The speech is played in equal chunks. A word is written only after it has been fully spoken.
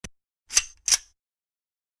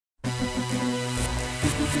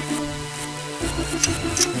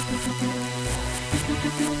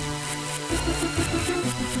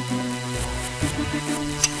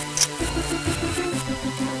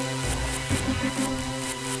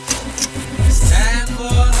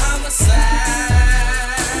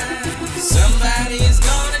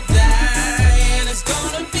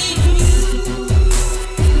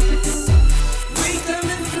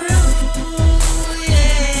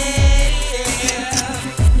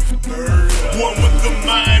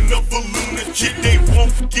kid, they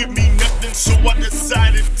won't give me nothing, so I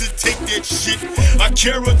decided to take that shit. I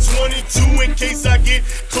carry a 22 in case I get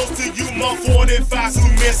close to you. My 45's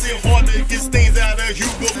too messy, hard to get things out of you,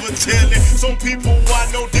 but for telling some people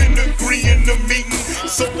I know didn't agree in the meeting,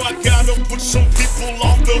 so I gotta put some people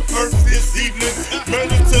off the earth this evening.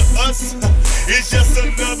 Murder to us, it's just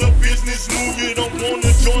another business move. You don't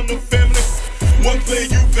wanna join the family, one player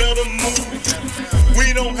you better move.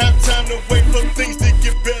 We don't have time to wait for things to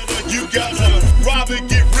get better. You gotta rob and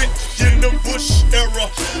get rich in the Bush era.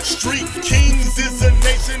 Street Kings is a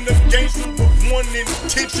nation of gangsters with one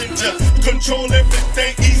intention to control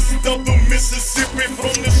everything east of the Mississippi.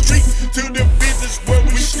 From the street to the business where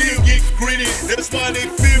we still get gritty. That's why they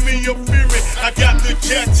fear me, you're fearing. I got the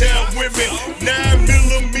Jacktown women,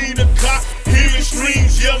 9mm cock, hearing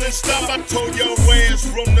streams yelling stop. I told your ass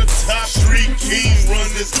from the top. Street Kings run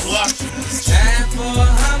this block. It's time for a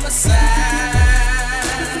homicide.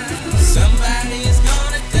 Somebody is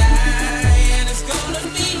gonna die, and it's gonna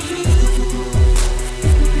be you.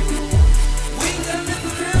 We coming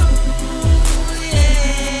through,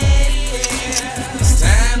 yeah. It's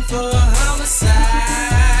time for a homicide.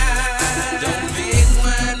 Don't beg,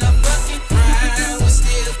 whine, or fucking cry. We're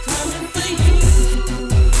still coming for you.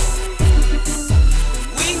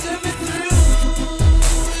 We coming through,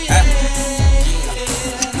 yeah.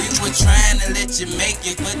 We were trying to let you make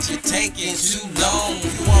it, but you're taking too long. You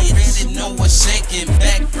already know what's shaking,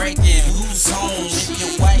 back breaking. Who's home? If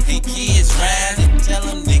your wife and kids riding, tell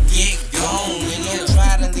them to get gone. You don't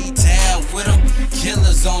try to leave town with them.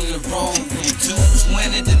 Killers on the road from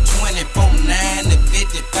 220 to 24, 9 to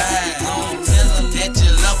 55. Don't tell them that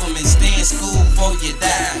you love them and stay in school before you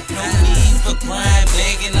die. No need for crime,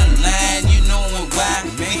 begging a line, you knowing why.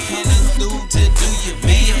 Man coming through to do you,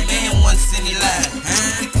 man once in his life.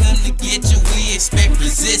 We come to get you, we expect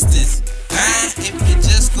resistance. If you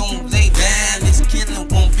just gon' lay down, this killing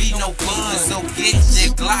won't be no fun. So get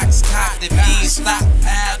your Glocks cocked if you ain't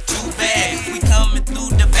stockpiled too bad. We coming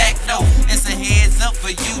through the back door, it's a heads up for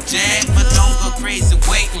you, Jack. But don't go crazy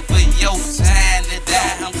waiting for your time to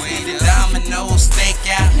die. I'm ready to dominoes, stake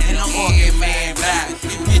out, and the organ man ride.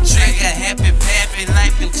 If you trigger happy, pappy,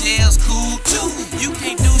 life in jail's cool too. You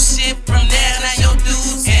can't do shit from there, now your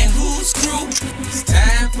dudes and who's crew. It's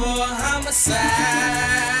time for a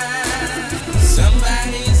homicide.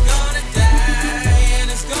 Somebody is gonna die, and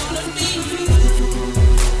it's gonna be you.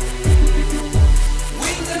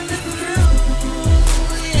 We coming through,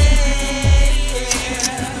 yeah.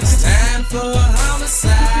 It's time for a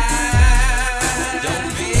homicide. Don't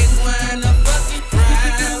beg, whine, or fucking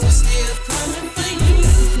cry. We're still coming for you.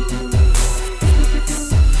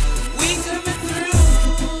 We coming through,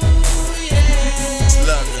 yeah.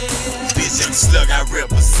 Slugger, bitch, I'm slug, I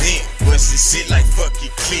represent. Bustin' shit like fuck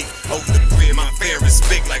your clique. Over the bread, my fair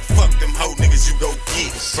respect. Like fuck them hoe niggas you go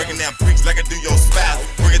get. Breaking down bricks like I do your spouse.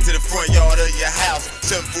 Bring it to the front yard of your house.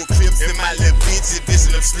 Shutting full clips in my little bitches.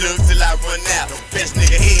 Dissing them slugs till I run out. Best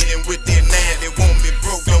nigga headin' with their nine. They want me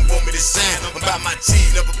broke, don't want me to shine. I'm about my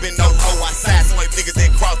cheese, never been no hoe. I sideswipe niggas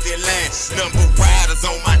that cross their line. Number riders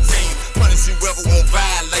on my team. Punish whoever won't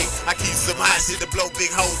violate. I keep some hot shit to blow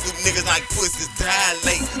big holes through niggas like pussies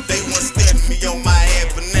dilate. They once stabbing me on my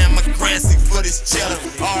head, but now my grind sick for this cheddar.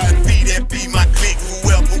 R.I.P. that be my clique.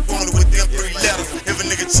 Whoever wanted with them 3 letters. If a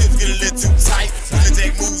nigga chips get a little too tight, Willie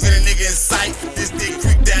J moves and a nigga in sight. This dick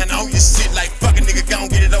creep down on your shit like fucking nigga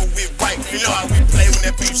gon' get it over with right. You know how we play when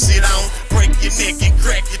that beef shit on. Break your neck and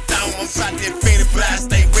crack it down. I'm about that faded, but I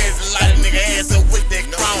stay ready to light a nigga ass up with that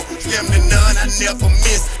crown. Slim to none, I never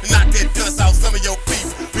miss. Knock that dust off some of your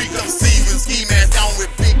people. We come see when ski mask on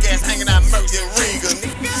with big ass hanging out Mercy and Riga.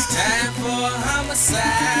 It's time for a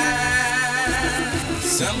homicide.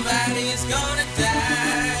 Somebody is gonna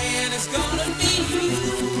die, and